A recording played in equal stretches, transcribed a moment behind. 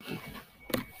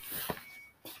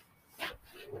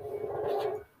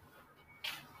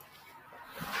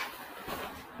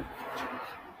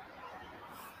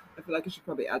feel like I should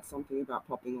probably add something about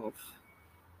popping off.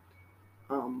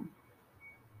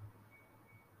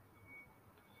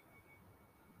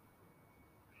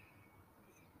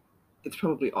 It's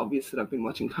probably obvious that I've been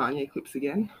watching Kanye clips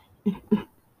again.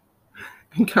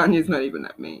 And Kanye's not even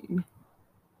that mean.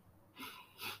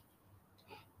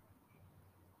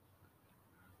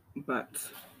 But,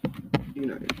 you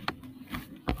know.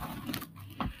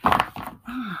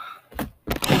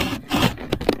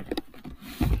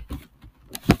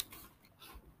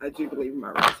 I do believe in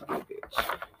my right to be a bitch.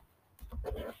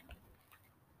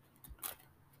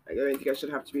 I don't think I should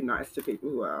have to be nice to people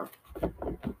who are,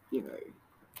 you know,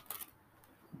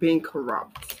 being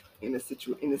corrupt in a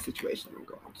situation I'm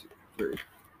going through.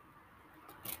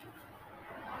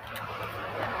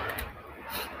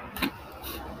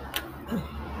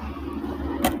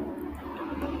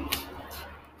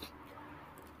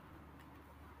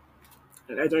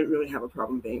 And I don't really have a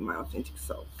problem being my authentic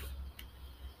self.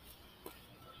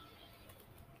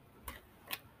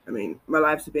 I mean, my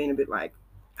life's been a bit like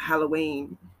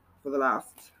Halloween for the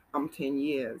last 10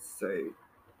 years, so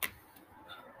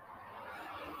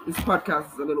this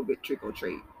podcast is a little bit trick or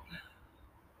treat.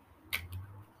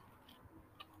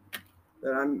 But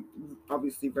I'm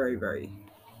obviously very, very,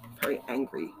 very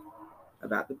angry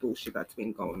about the bullshit that's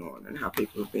been going on and how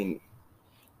people have been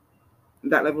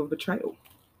that level of betrayal.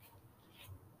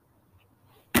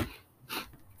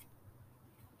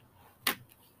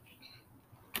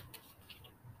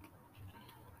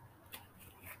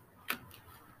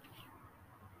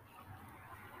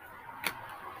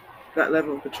 That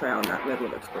level of betrayal and that level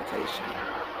of exploitation.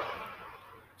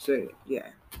 So yeah,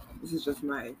 this is just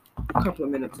my couple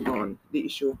of minutes on the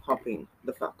issue of popping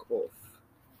the fuck off.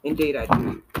 Indeed I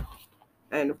do.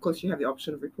 And of course you have the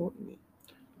option of reporting me.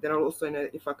 Then I'll also know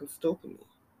if I can stalk me.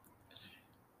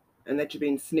 And that you've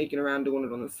been sneaking around doing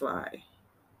it on the sly.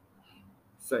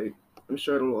 So I'm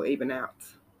sure it'll all even out.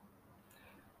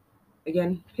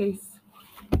 Again, peace.